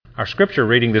Our scripture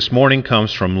reading this morning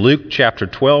comes from Luke chapter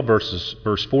 12,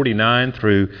 verse 49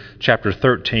 through chapter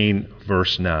 13,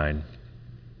 verse 9.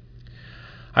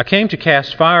 I came to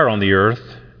cast fire on the earth,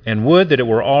 and would that it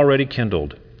were already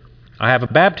kindled. I have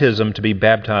a baptism to be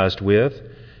baptized with,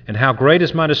 and how great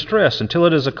is my distress until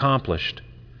it is accomplished.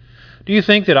 Do you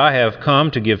think that I have come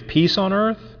to give peace on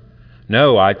earth?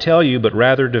 No, I tell you, but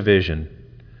rather division.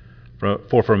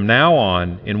 For from now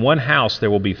on, in one house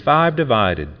there will be 5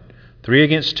 divided, 3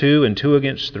 against 2 and 2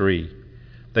 against 3.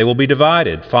 They will be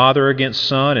divided, father against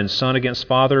son and son against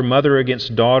father, mother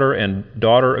against daughter and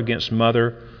daughter against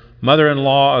mother,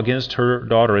 mother-in-law against her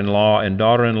daughter-in-law, and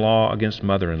daughter-in-law against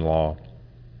mother-in-law.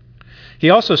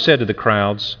 He also said to the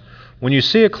crowds, when you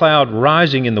see a cloud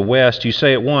rising in the west, you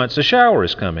say at once, a shower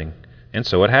is coming, and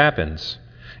so it happens.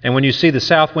 And when you see the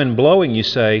south wind blowing, you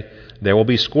say, there will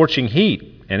be scorching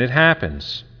heat, and it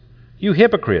happens. You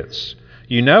hypocrites!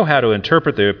 You know how to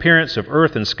interpret the appearance of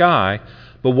earth and sky,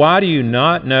 but why do you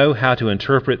not know how to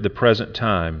interpret the present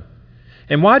time?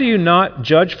 And why do you not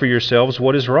judge for yourselves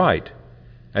what is right?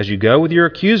 As you go with your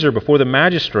accuser before the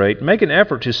magistrate, make an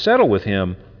effort to settle with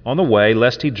him on the way,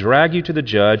 lest he drag you to the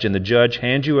judge, and the judge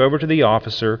hand you over to the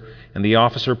officer, and the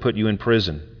officer put you in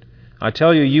prison. I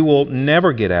tell you, you will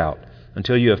never get out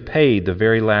until you have paid the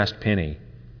very last penny.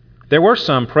 There were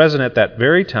some present at that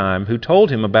very time who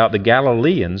told him about the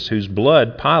Galileans whose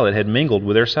blood Pilate had mingled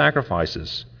with their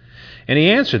sacrifices. And he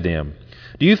answered them,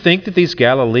 do you think that these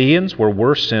Galileans were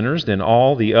worse sinners than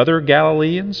all the other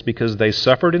Galileans because they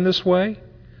suffered in this way?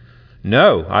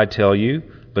 No, I tell you,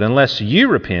 but unless you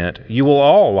repent, you will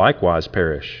all likewise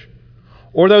perish.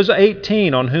 Or those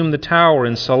 18 on whom the tower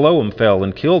in Siloam fell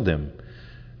and killed them,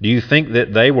 do you think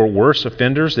that they were worse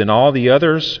offenders than all the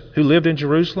others who lived in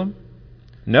Jerusalem?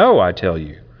 No, I tell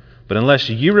you, but unless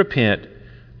you repent,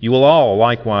 you will all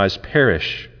likewise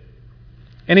perish.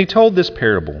 And he told this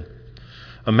parable.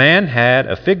 A man had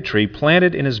a fig tree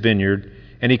planted in his vineyard,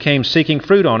 and he came seeking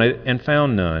fruit on it and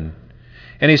found none.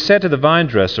 And he said to the vine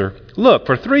dresser, look,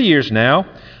 for 3 years now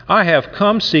I have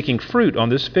come seeking fruit on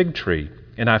this fig tree,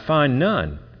 and I find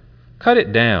none. Cut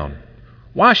it down.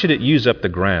 Why should it use up the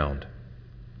ground?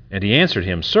 And he answered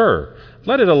him, Sir,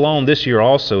 let it alone this year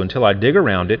also until I dig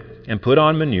around it and put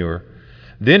on manure.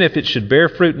 Then if it should bear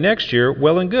fruit next year,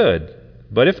 well and good.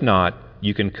 But if not,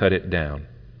 you can cut it down.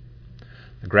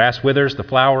 The grass withers, the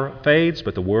flower fades,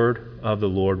 but the word of the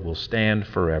Lord will stand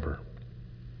forever.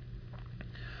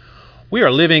 We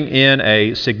are living in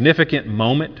a significant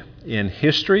moment in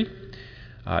history.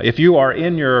 If you are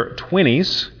in your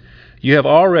 20s, you have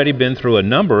already been through a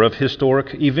number of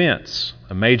historic events.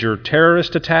 A major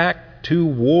terrorist attack, 2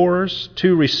 wars,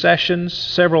 2 recessions,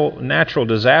 several natural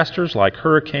disasters like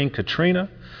Hurricane Katrina,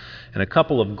 and a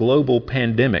couple of global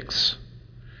pandemics.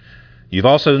 You've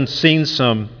also seen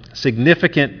some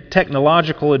significant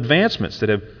technological advancements that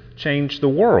have changed the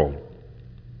world.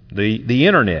 The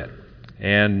internet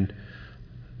and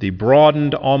the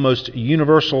broadened, almost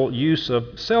universal use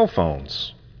of cell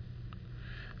phones.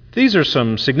 These are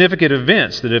some significant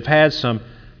events that have had some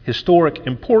historic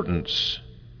importance.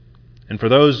 And for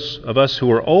those of us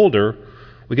who are older,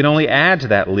 we can only add to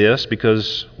that list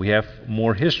because we have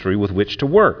more history with which to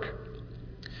work.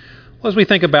 Well, as we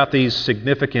think about these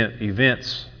significant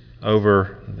events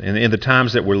in the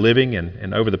times that we're living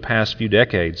and over the past few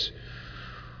decades,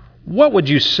 what would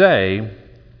you say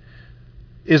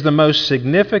is the most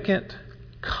significant,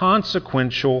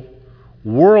 consequential,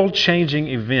 world-changing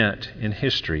event in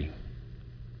history?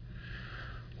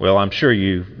 Well, I'm sure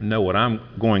you know what I'm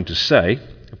going to say.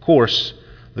 Of course,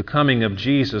 the coming of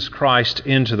Jesus Christ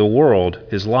into the world,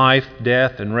 his life,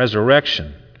 death, and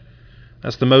resurrection.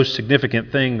 That's the most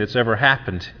significant thing that's ever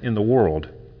happened in the world.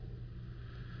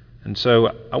 And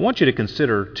so I want you to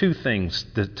consider 2 things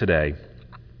today.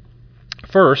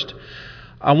 First,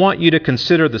 I want you to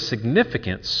consider the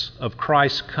significance of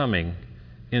Christ's coming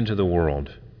into the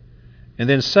world. And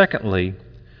then secondly,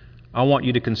 I want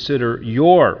you to consider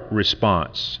your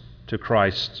response to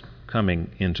Christ's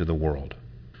coming into the world.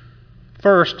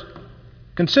 First,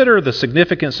 consider the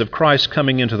significance of Christ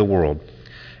coming into the world.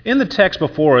 In the text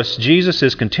before us, Jesus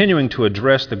is continuing to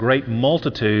address the great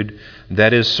multitude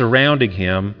that is surrounding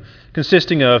him,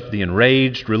 consisting of the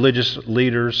enraged religious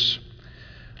leaders,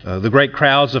 the great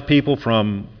crowds of people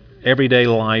from everyday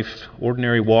life,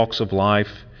 ordinary walks of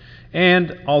life,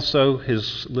 and also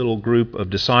his little group of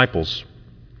disciples.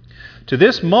 To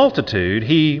this multitude,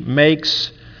 he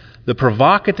makes the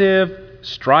provocative,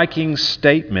 striking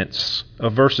statements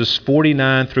of verses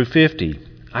 49 through 50.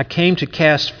 I came to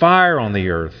cast fire on the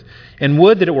earth, and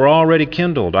would that it were already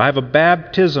kindled. I have a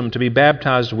baptism to be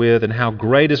baptized with, and how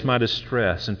great is my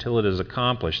distress until it is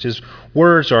accomplished." His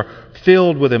words are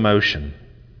filled with emotion.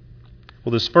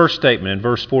 Well, this first statement in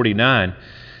verse 49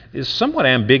 is somewhat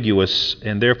ambiguous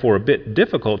and therefore a bit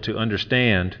difficult to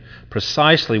understand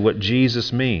precisely what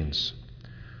Jesus means.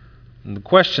 And the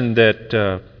question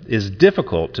that is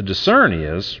difficult to discern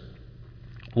is,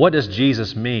 what does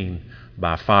Jesus mean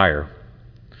by fire?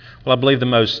 Well, I believe the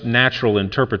most natural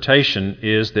interpretation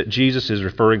is that Jesus is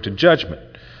referring to judgment.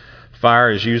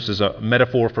 Fire is used as a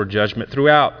metaphor for judgment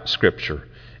throughout Scripture.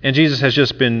 And Jesus has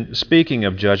just been speaking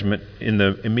of judgment in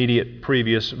the immediate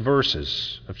previous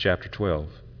verses of chapter 12.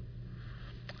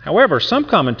 However, some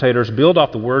commentators build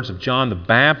off the words of John the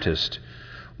Baptist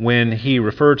when he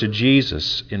referred to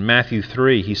Jesus in Matthew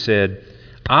 3. He said,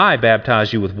 "I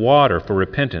baptize you with water for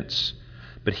repentance,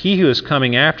 but he who is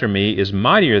coming after me is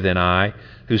mightier than I,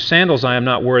 whose sandals I am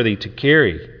not worthy to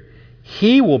carry.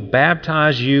 He will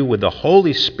baptize you with the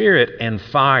Holy Spirit and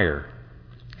fire.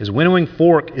 His winnowing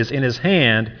fork is in his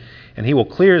hand, and he will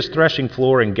clear his threshing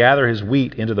floor and gather his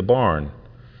wheat into the barn.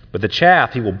 But the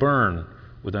chaff he will burn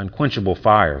with unquenchable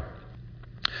fire."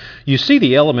 You see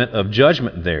the element of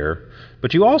judgment there,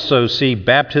 but you also see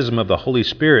baptism of the Holy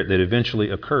Spirit that eventually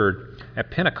occurred at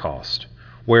Pentecost,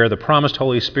 where the promised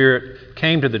Holy Spirit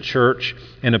came to the church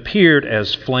and appeared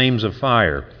as flames of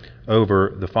fire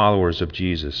over the followers of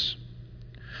Jesus.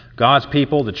 God's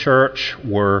people, the church,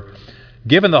 were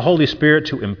given the Holy Spirit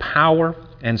to empower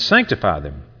and sanctify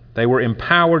them. They were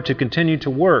empowered to continue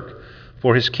to work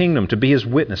for His kingdom, to be His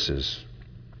witnesses.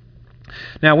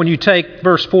 Now, when you take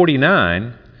verse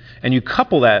 49 and you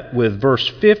couple that with verse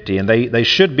 50, and they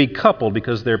should be coupled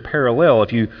because they're parallel.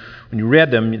 When you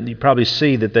read them, you probably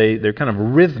see that they're kind of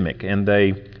rhythmic, and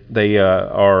they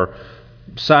are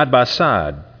side by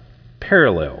side,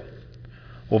 parallel.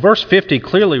 Well, verse 50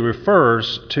 clearly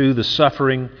refers to the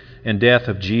suffering and death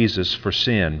of Jesus for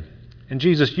sin. And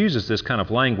Jesus uses this kind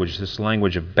of language, this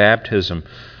language of baptism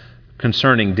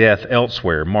concerning death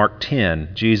elsewhere. Mark 10,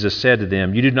 Jesus said to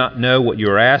them, "You do not know what you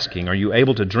are asking. Are you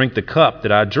able to drink the cup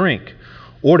that I drink,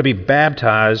 or to be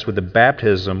baptized with the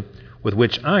baptism with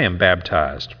which I am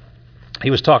baptized?"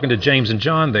 He was talking to James and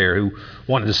John there, who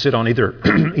wanted to sit on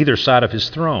either side of His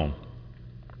throne.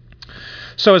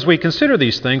 So as we consider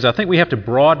these things, I think we have to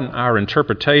broaden our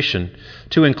interpretation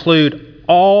to include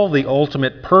all the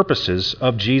ultimate purposes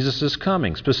of Jesus'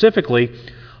 coming, specifically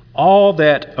all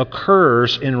that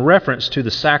occurs in reference to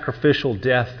the sacrificial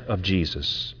death of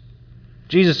Jesus.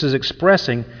 Jesus is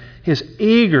expressing His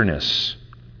eagerness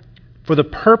for the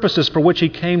purposes for which He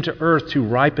came to earth to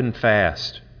ripen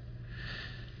fast.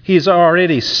 He has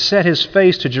already set His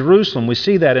face to Jerusalem. We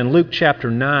see that in Luke chapter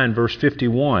 9, verse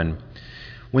 51.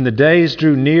 When the days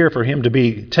drew near for Him to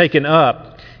be taken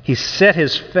up, He set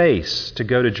His face to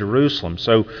go to Jerusalem.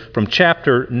 So from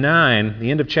chapter 9,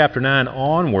 the end of chapter 9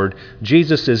 onward,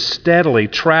 Jesus is steadily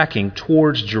tracking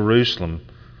towards Jerusalem,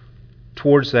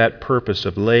 towards that purpose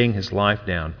of laying His life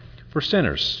down for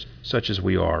sinners such as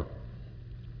we are.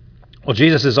 Well,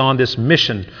 Jesus is on this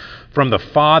mission from the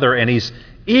Father, and He's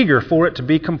eager for it to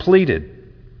be completed.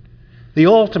 The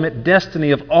ultimate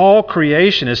destiny of all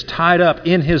creation is tied up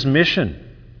in His mission.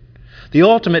 The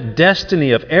ultimate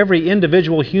destiny of every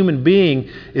individual human being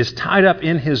is tied up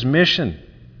in His mission.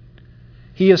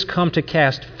 He has come to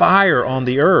cast fire on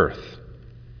the earth.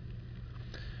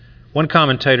 One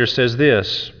commentator says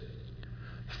this: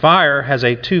 fire has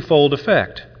a twofold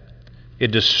effect.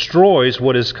 It destroys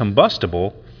what is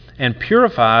combustible and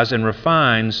purifies and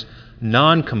refines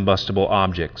non-combustible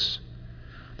objects.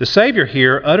 The Savior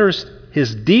here utters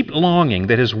His deep longing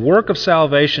that His work of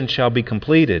salvation shall be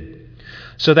completed,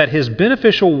 so that His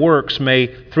beneficial works may,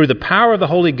 through the power of the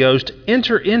Holy Ghost,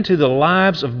 enter into the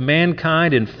lives of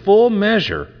mankind in full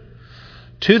measure,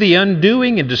 to the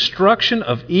undoing and destruction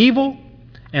of evil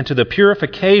and to the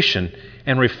purification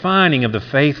and refining of the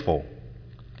faithful.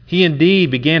 He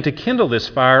indeed began to kindle this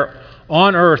fire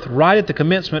on earth right at the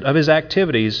commencement of His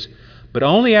activities, but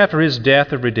only after His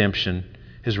death of redemption,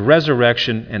 His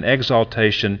resurrection and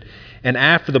exaltation, and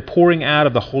after the pouring out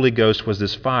of the Holy Ghost was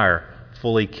this fire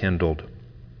fully kindled.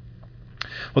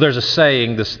 Well, there's a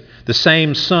saying, the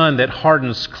same sun that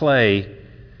hardens clay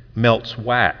melts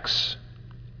wax.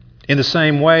 In the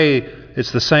same way,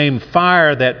 it's the same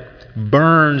fire that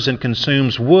burns and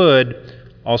consumes wood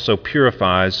also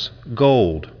purifies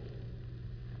gold.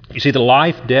 You see, the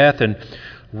life, death, and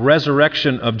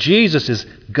resurrection of Jesus is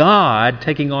God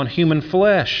taking on human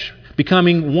flesh,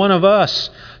 becoming one of us,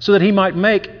 so that He might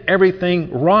make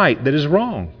everything right that is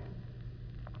wrong.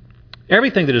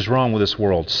 Everything that is wrong with this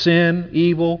world, sin,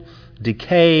 evil,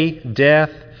 decay,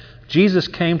 death, Jesus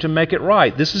came to make it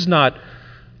right. This is not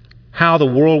how the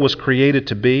world was created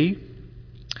to be.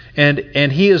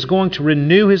 And He is going to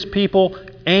renew His people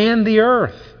and the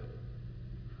earth.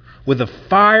 With the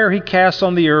fire He casts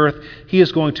on the earth, He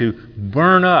is going to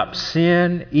burn up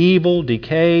sin, evil,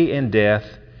 decay, and death.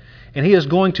 And He is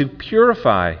going to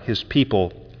purify His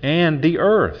people and the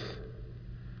earth.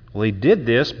 Well, He did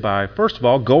this by, first of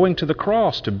all, going to the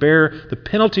cross to bear the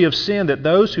penalty of sin, that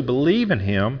those who believe in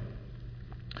Him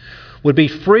would be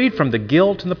freed from the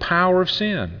guilt and the power of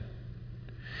sin.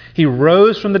 He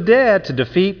rose from the dead to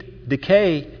defeat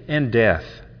decay and death.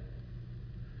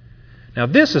 Now,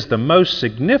 this is the most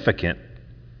significant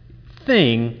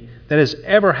thing that has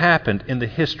ever happened in the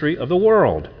history of the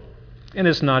world, and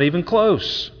it's not even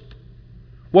close.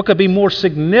 What could be more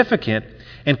significant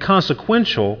and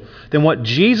consequential than what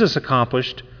Jesus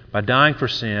accomplished by dying for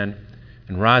sin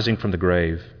and rising from the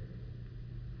grave?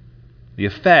 The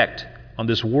effect on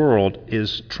this world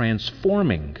is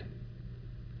transforming.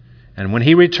 And when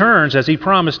He returns, as He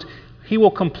promised, He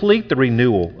will complete the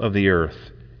renewal of the earth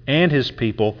and His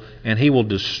people, and He will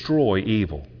destroy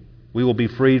evil. We will be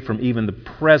freed from even the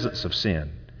presence of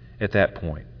sin at that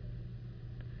point.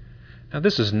 Now,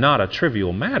 this is not a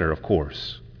trivial matter, of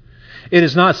course. It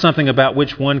is not something about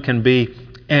which one can be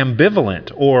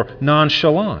ambivalent or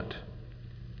nonchalant.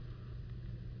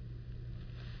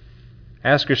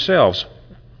 Ask yourselves,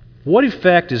 what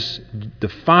effect is the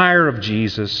fire of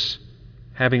Jesus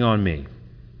having on me?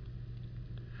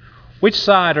 Which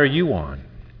side are you on?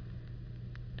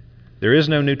 There is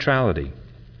no neutrality.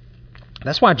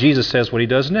 That's why Jesus says what He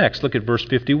does next. Look at verse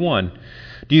 51.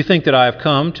 Do you think that I have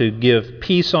come to give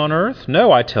peace on earth?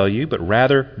 No, I tell you, but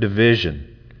rather division.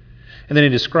 And then He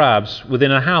describes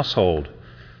within a household,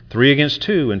 3 against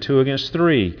 2 and 2 against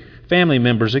 3, family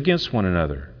members against one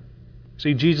another.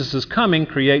 See, Jesus' coming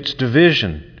creates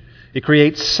division. It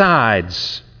creates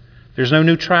sides. There's no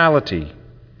neutrality.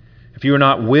 If you are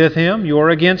not with Him, you are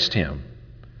against Him.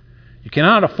 You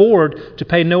cannot afford to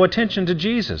pay no attention to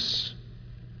Jesus.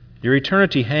 Your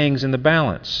eternity hangs in the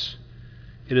balance.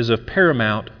 It is of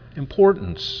paramount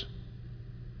importance.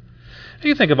 Now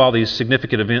you think of all these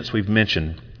significant events we've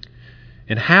mentioned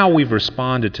and how we've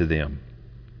responded to them.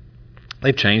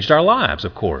 They've changed our lives,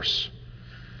 of course.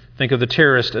 Think of the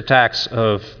terrorist attacks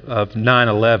of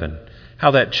 9/11,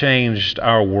 how that changed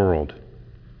our world,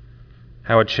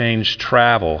 how it changed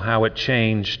travel, how it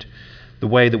changed the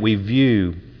way that we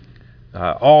view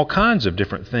all kinds of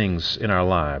different things in our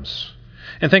lives.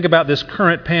 And think about this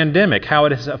current pandemic, how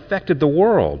it has affected the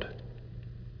world,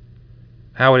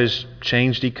 how it has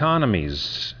changed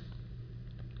economies,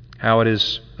 how it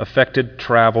has affected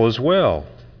travel as well.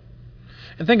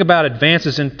 And think about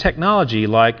advances in technology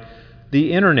like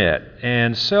the internet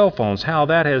and cell phones, how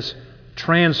that has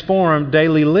transformed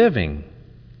daily living.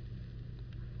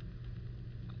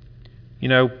 You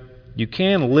know, you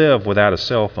can live without a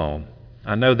cell phone.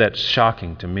 I know that's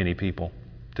shocking to many people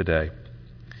today.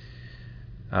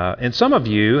 And some of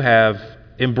you have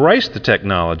embraced the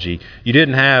technology. You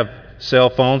didn't have cell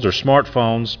phones or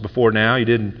smartphones before now. You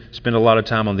didn't spend a lot of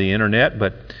time on the internet,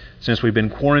 but since we've been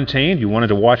quarantined, you wanted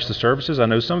to watch the services. I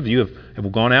know some of you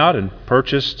have gone out and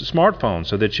purchased smartphones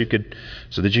so that you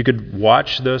could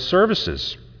watch the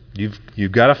services.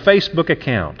 You've got a Facebook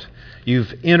account.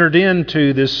 You've entered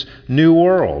into this new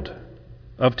world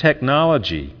of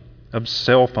technology, of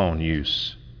cell phone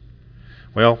use.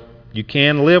 Well, you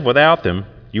can live without them.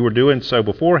 You were doing so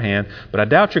beforehand, but I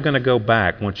doubt you're going to go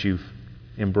back once you've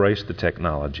embraced the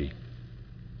technology.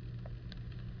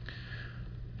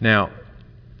 Now,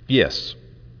 yes,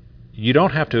 you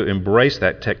don't have to embrace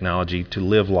that technology to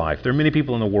live life. There are many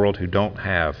people in the world who don't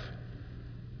have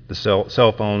the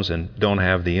cell phones and don't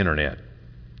have the internet.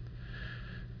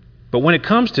 But when it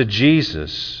comes to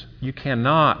Jesus, you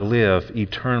cannot live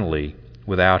eternally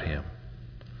without Him.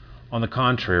 On the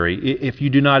contrary, if you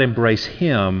do not embrace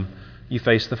Him, you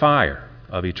face the fire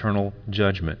of eternal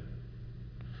judgment.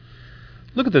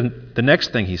 Look at the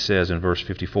next thing He says in verse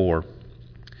 54.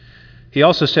 He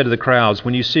also said to the crowds,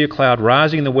 when you see a cloud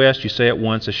rising in the west, you say at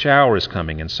once, a shower is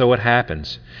coming, and so it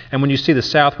happens. And when you see the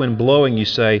south wind blowing, you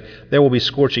say, there will be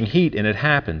scorching heat, and it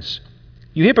happens.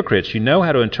 You hypocrites, you know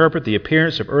how to interpret the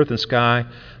appearance of earth and sky,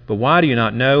 but why do you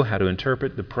not know how to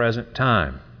interpret the present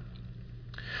time?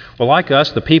 Well, like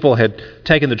us, the people had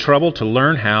taken the trouble to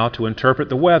learn how to interpret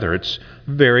the weather. It's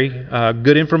very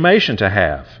good information to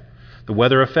have. The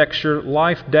weather affects your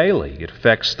life daily. It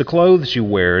affects the clothes you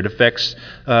wear. It affects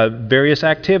various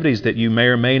activities that you may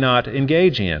or may not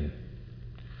engage in.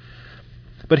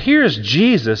 But here is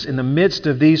Jesus in the midst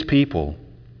of these people,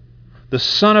 the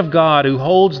Son of God who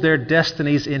holds their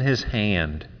destinies in His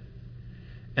hand.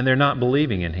 and they're not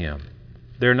believing in Him.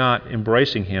 They're not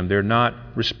embracing Him. They're not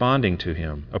responding to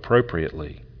Him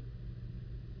appropriately.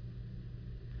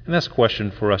 And that's a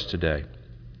question for us today.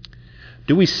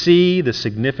 Do we see the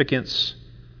significance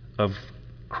of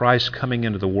Christ coming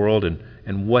into the world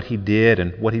and what He did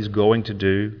and what He's going to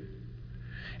do?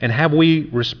 And have we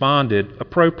responded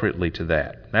appropriately to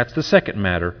that? That's the second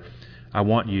matter I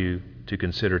want you to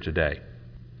consider today.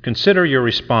 Consider your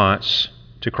response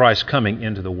to Christ coming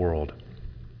into the world.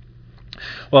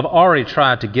 Well, I've already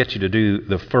tried to get you to do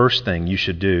the first thing you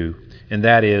should do, and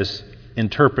that is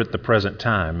interpret the present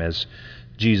time, as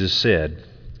Jesus said.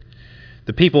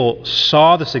 The people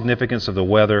saw the significance of the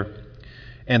weather,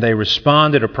 and they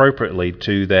responded appropriately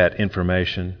to that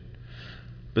information.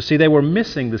 But see, they were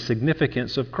missing the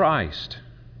significance of Christ.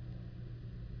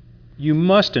 You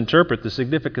must interpret the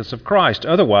significance of Christ,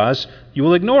 otherwise you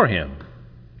will ignore Him.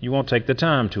 You won't take the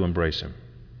time to embrace Him.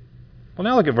 Well,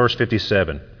 now look at verse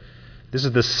 57. This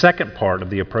is the second part of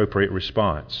the appropriate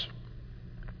response.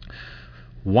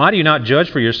 Why do you not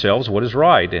judge for yourselves what is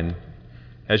right? And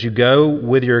as you go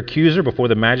with your accuser before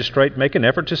the magistrate, make an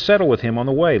effort to settle with him on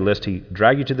the way, lest he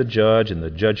drag you to the judge, and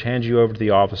the judge hands you over to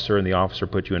the officer, and the officer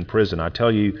put you in prison. I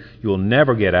tell you, you will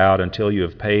never get out until you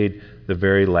have paid the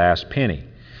very last penny.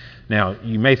 Now,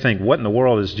 you may think, what in the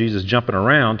world is Jesus jumping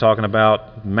around talking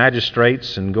about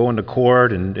magistrates and going to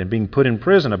court and being put in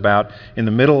prison about in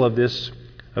the middle of this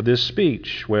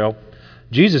speech? Well,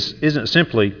 Jesus isn't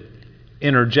simply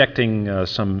interjecting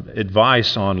some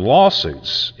advice on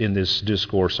lawsuits in this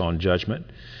discourse on judgment.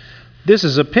 This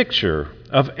is a picture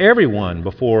of everyone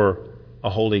before a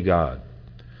holy God,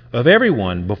 of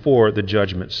everyone before the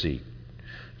judgment seat.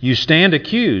 You stand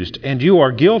accused, and you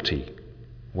are guilty,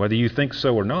 whether you think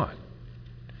so or not.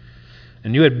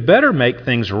 And you had better make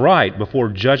things right before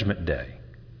Judgment Day.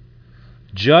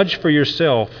 Judge for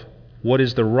yourself what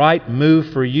is the right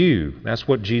move for you. That's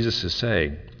what Jesus is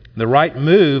saying. The right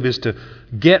move is to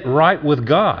get right with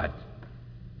God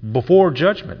before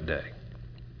Judgment Day.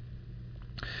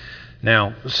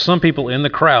 Now, some people in the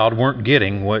crowd weren't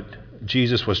getting what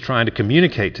Jesus was trying to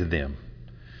communicate to them.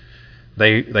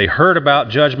 They heard about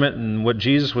judgment and what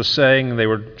Jesus was saying. They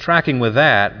were tracking with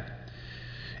that.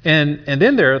 And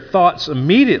then their thoughts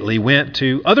immediately went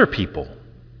to other people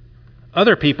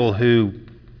who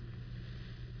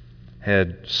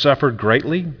had suffered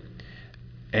greatly.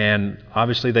 And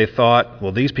obviously they thought,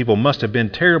 well, these people must have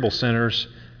been terrible sinners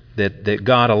that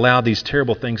God allowed these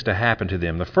terrible things to happen to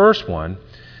them. The first one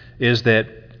is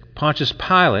that Pontius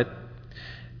Pilate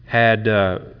had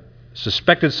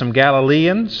suspected some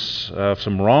Galileans of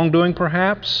some wrongdoing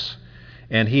perhaps,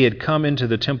 and he had come into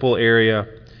the temple area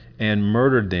and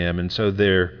murdered them, and so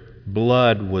their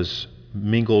blood was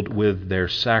mingled with their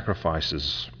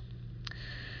sacrifices.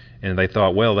 And they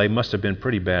thought, well, they must have been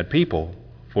pretty bad people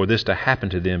for this to happen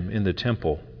to them in the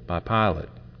temple by Pilate.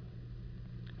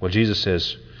 Well, Jesus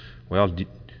says, well,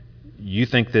 you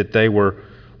think that they were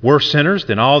worse sinners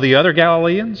than all the other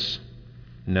Galileans?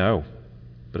 No.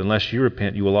 But unless you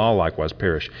repent, you will all likewise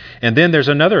perish. And then there's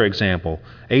another example.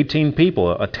 18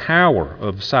 people, a tower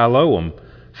of Siloam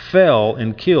fell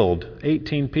and killed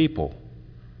 18 people.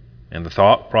 And the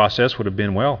thought process would have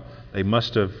been, well,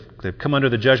 they've come under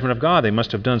the judgment of God. They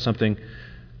must have done something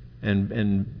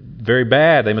and very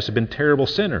bad. They must have been terrible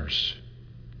sinners.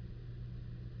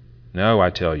 No, I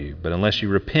tell you, but unless you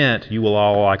repent, you will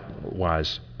all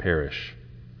likewise perish.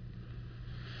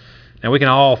 Now, we can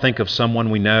all think of someone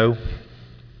we know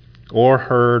or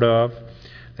heard of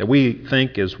that we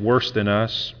think is worse than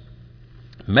us.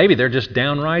 Maybe they're just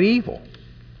downright evil.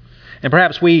 And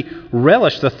perhaps we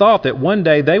relish the thought that one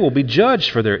day they will be judged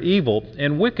for their evil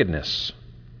and wickedness.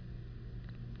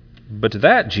 But to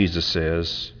that, Jesus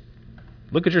says,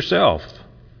 look at yourself.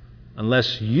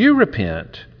 Unless you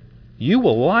repent, you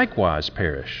will likewise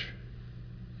perish.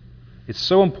 It's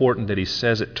so important that he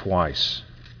says it twice.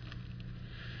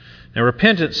 Now,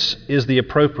 repentance is the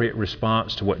appropriate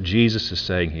response to what Jesus is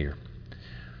saying here.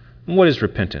 And what is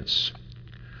repentance?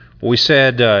 Well, we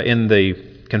said in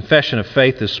the confession of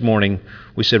faith this morning,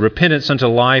 we said repentance unto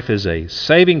life is a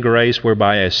saving grace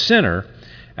whereby a sinner,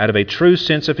 out of a true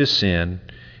sense of his sin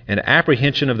and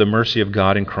apprehension of the mercy of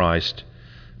God in Christ,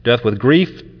 doth with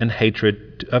grief and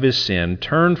hatred of his sin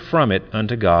turn from it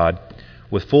unto God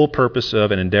with full purpose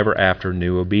of and endeavor after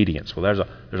new obedience. Well,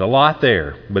 there's a lot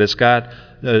there, but it's got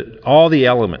all the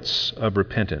elements of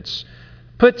repentance.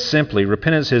 Put simply,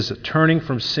 repentance is turning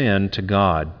from sin to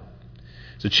God.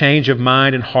 It's a change of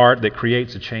mind and heart that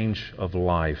creates a change of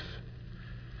life.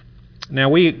 Now,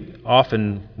 we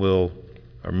often will,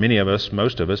 or many of us,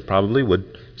 most of us probably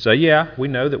would say, yeah, we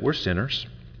know that we're sinners.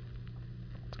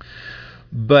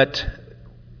 But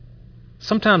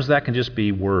sometimes that can just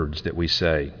be words that we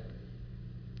say.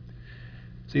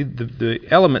 See, the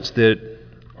elements that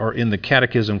are in the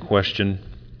catechism question,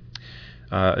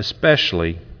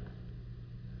 especially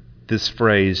this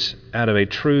phrase, out of a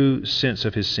true sense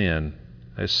of his sin,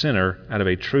 a sinner out of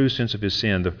a true sense of his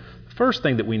sin. The first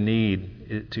thing that we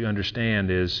need to understand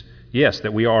is, yes,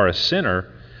 that we are a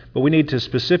sinner, but we need to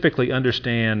specifically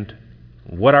understand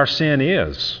what our sin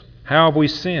is. How have we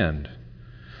sinned?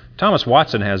 Thomas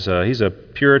Watson he's a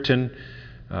Puritan,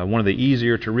 one of the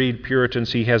easier to read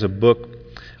Puritans. He has a book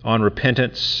on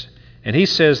repentance, and he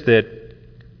says that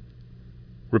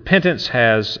repentance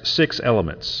has 6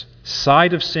 elements: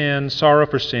 sight of sin, sorrow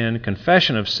for sin,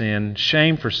 confession of sin,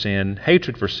 shame for sin,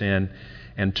 hatred for sin,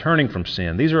 and turning from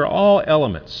sin. These are all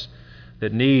elements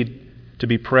that need to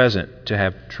be present to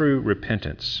have true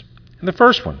repentance. And the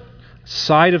first one,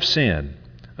 sight of sin,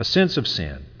 a sense of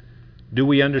sin. Do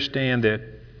we understand that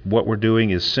what we're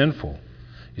doing is sinful?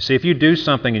 You see, if you do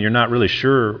something and you're not really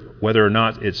sure whether or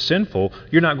not it's sinful,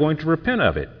 you're not going to repent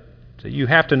of it. So you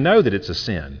have to know that it's a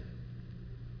sin.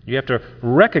 You have to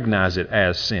recognize it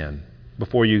as sin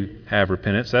before you have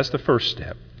repentance. That's the first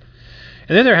step.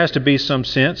 And then there has to be some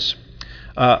sense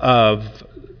of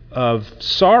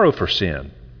sorrow for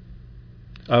sin,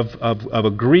 of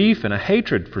a grief and a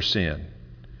hatred for sin.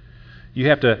 You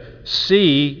have to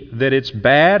see that it's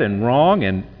bad and wrong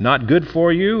and not good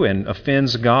for you and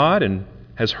offends God and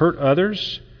has hurt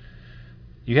others.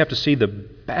 You have to see the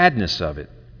badness of it,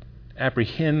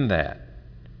 apprehend that.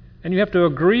 And you have to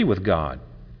agree with God.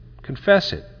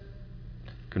 Confess it.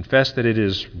 Confess that it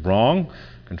is wrong.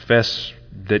 Confess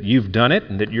that you've done it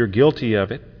and that you're guilty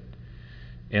of it.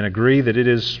 And agree that it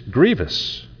is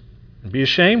grievous. And be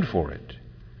ashamed for it.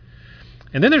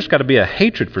 And then there's got to be a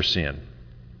hatred for sin.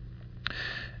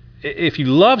 If you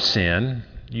love sin,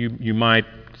 you might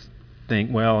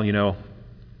think, well, you know,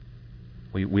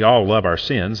 we all love our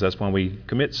sins. That's when we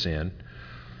commit sin.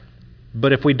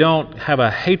 But if we don't have a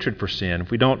hatred for sin,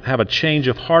 if we don't have a change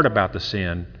of heart about the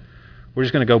sin, we're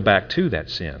just going to go back to that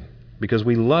sin because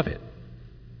we love it.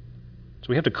 So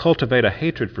we have to cultivate a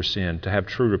hatred for sin to have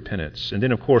true repentance. And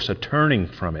then, of course, a turning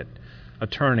from it. A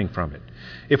turning from it.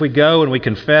 If we go and we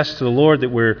confess to the Lord that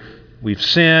we've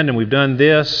sinned and we've done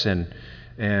this and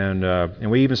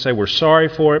we even say we're sorry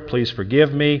for it, please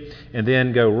forgive me, and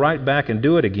then go right back and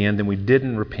do it again, then we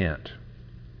didn't repent.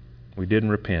 We didn't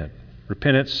repent.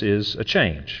 Repentance is a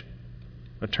change,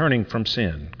 a turning from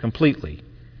sin completely,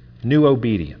 new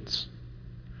obedience.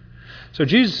 So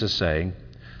Jesus is saying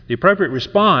the appropriate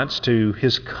response to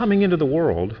his coming into the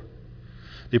world,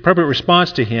 the appropriate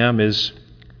response to him is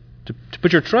to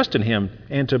put your trust in him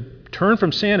and to turn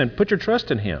from sin and put your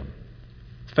trust in him.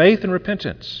 Faith and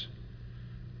repentance.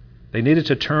 They needed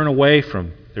to turn away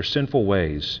from their sinful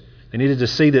ways. They needed to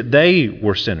see that they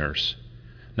were sinners,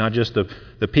 not just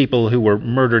the people who were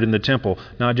murdered in the temple,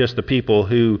 not just the people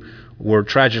who were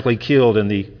tragically killed in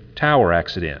the tower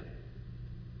accident.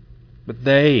 But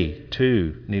they,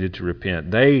 too, needed to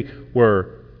repent. They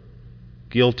were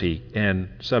guilty and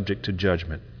subject to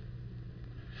judgment.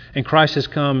 And Christ has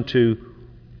come to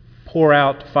pour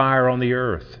out fire on the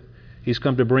earth. He's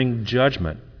come to bring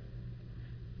judgment.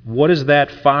 What is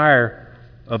that fire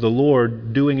of the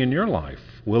Lord doing in your life?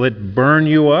 Will it burn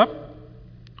you up,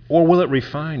 or will it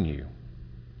refine you?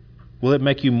 Will it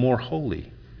make you more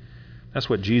holy? That's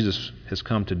what Jesus has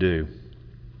come to do.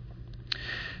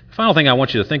 The final thing I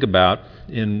want you to think about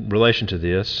in relation to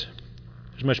this,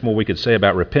 there's much more we could say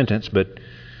about repentance, but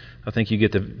I think you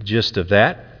get the gist of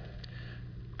that.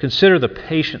 Consider the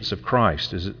patience of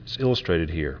Christ as it's illustrated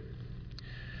here.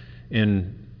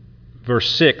 In verse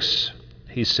 6,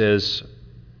 he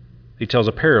tells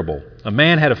a parable. A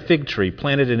man had a fig tree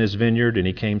planted in his vineyard, and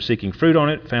he came seeking fruit on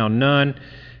it, found none,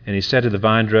 and he said to the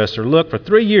vine dresser, "Look, for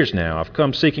 3 years now I've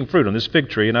come seeking fruit on this fig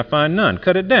tree, and I find none.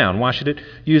 Cut it down. Why should it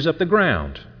use up the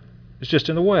ground? It's just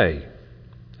in the way."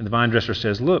 And the vine dresser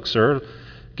says, "Look, sir,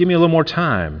 give me a little more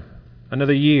time,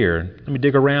 another year. Let me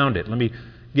dig around it. Let me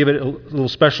give it a little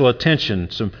special attention,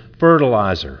 some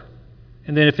fertilizer.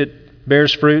 And then if it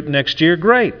bears fruit next year,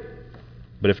 great.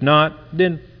 But if not,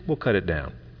 then we'll cut it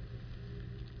down."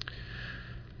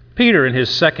 Peter, in his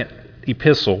second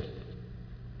epistle,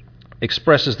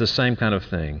 expresses the same kind of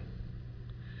thing.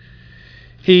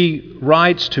 He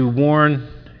writes to warn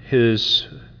his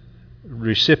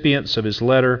recipients of his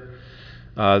letter,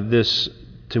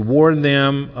 to warn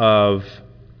them of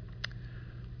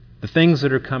the things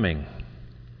that are coming.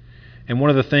 And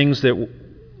one of the things that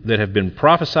have been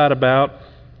prophesied about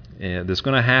that's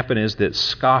going to happen is that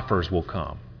scoffers will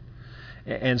come.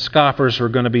 And scoffers are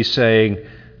going to be saying,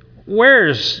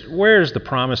 where's the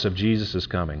promise of Jesus is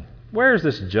coming? Where is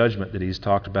this judgment that he's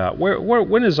talked about?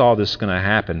 When is all this going to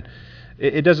happen?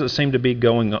 It doesn't seem to be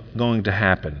going to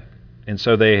happen. And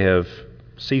so they have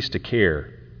ceased to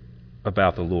care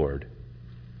about the Lord.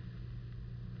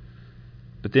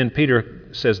 But then Peter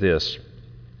says this: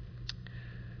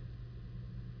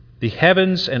 the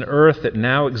heavens and earth that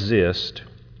now exist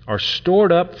are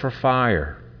stored up for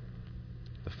fire,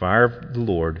 the fire of the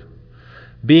Lord,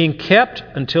 being kept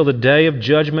until the day of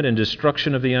judgment and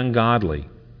destruction of the ungodly.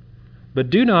 But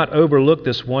do not overlook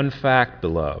this one fact,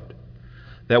 beloved,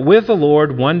 that with the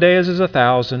Lord 1 day is as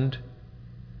 1,000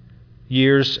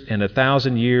 years, and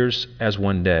 1,000 years as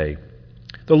 1 day.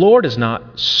 The Lord is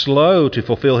not slow to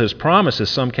fulfill His promise, as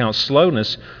some count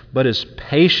slowness, but is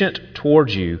patient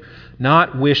towards you,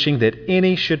 not wishing that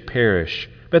any should perish,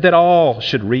 but that all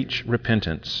should reach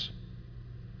repentance.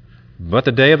 But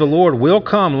the day of the Lord will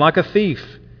come like a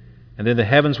thief, and then the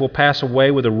heavens will pass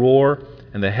away with a roar,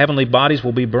 and the heavenly bodies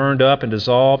will be burned up and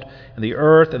dissolved, and the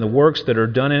earth and the works that are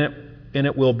done in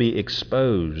it will be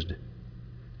exposed.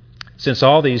 Since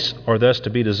all these are thus to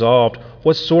be dissolved,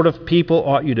 what sort of people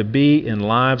ought you to be in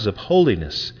lives of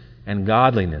holiness and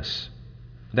godliness?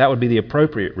 That would be the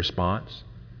appropriate response.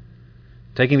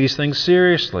 Taking these things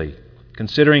seriously,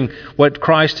 considering what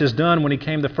Christ has done when He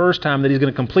came the first time, that He's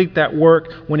going to complete that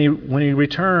work when He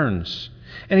returns.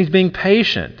 And He's being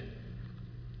patient.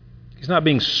 He's not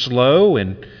being slow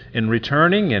in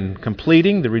returning and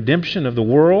completing the redemption of the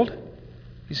world.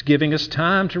 He's giving us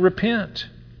time to repent.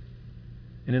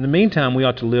 And in the meantime, we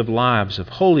ought to live lives of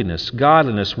holiness,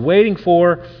 godliness, waiting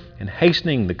for and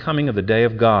hastening the coming of the day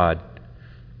of God,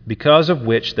 because of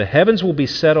which the heavens will be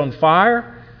set on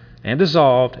fire and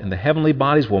dissolved, and the heavenly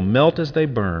bodies will melt as they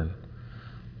burn.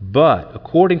 But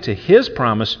according to His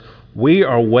promise, we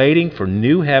are waiting for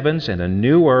new heavens and a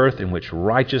new earth in which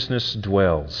righteousness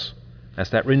dwells.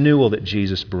 That's that renewal that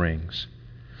Jesus brings.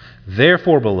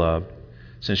 Therefore, beloved,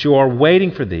 since you are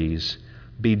waiting for these,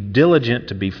 be diligent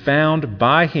to be found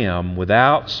by Him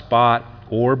without spot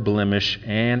or blemish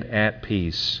and at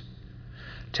peace.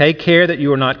 Take care that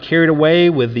you are not carried away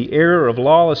with the error of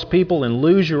lawless people and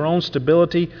lose your own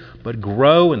stability, but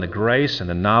grow in the grace and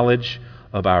the knowledge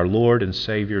of our Lord and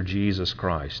Savior Jesus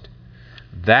Christ.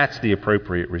 That's the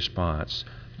appropriate response.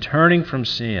 Turning from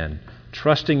sin,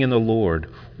 trusting in the Lord,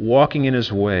 walking in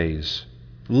His ways,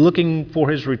 looking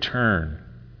for His return,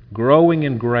 growing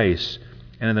in grace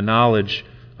and in the knowledge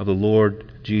of the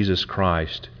Lord Jesus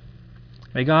Christ.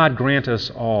 May God grant us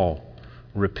all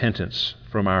repentance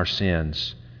from our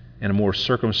sins and a more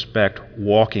circumspect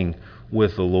walking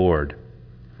with the Lord.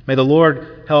 May the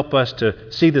Lord help us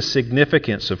to see the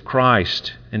significance of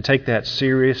Christ and take that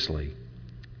seriously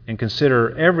and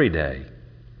consider every day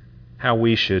how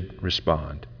we should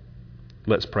respond.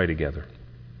 Let's pray together.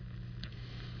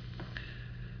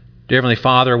 Dear Heavenly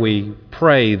Father, we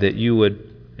pray that You would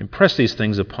impress these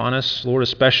things upon us, Lord,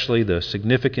 especially the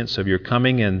significance of Your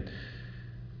coming and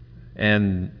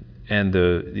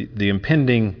the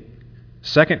impending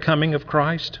second coming of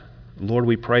Christ. Lord,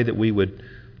 we pray that we would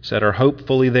set our hope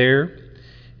fully there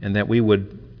and that we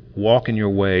would walk in Your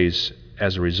ways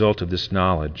as a result of this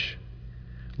knowledge.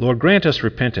 Lord, grant us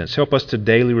repentance. Help us to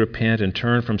daily repent and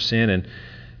turn from sin, and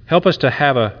help us to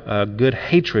have a good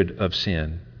hatred of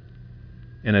sin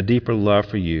and a deeper love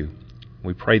for You.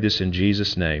 We pray this in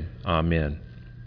Jesus' name. Amen.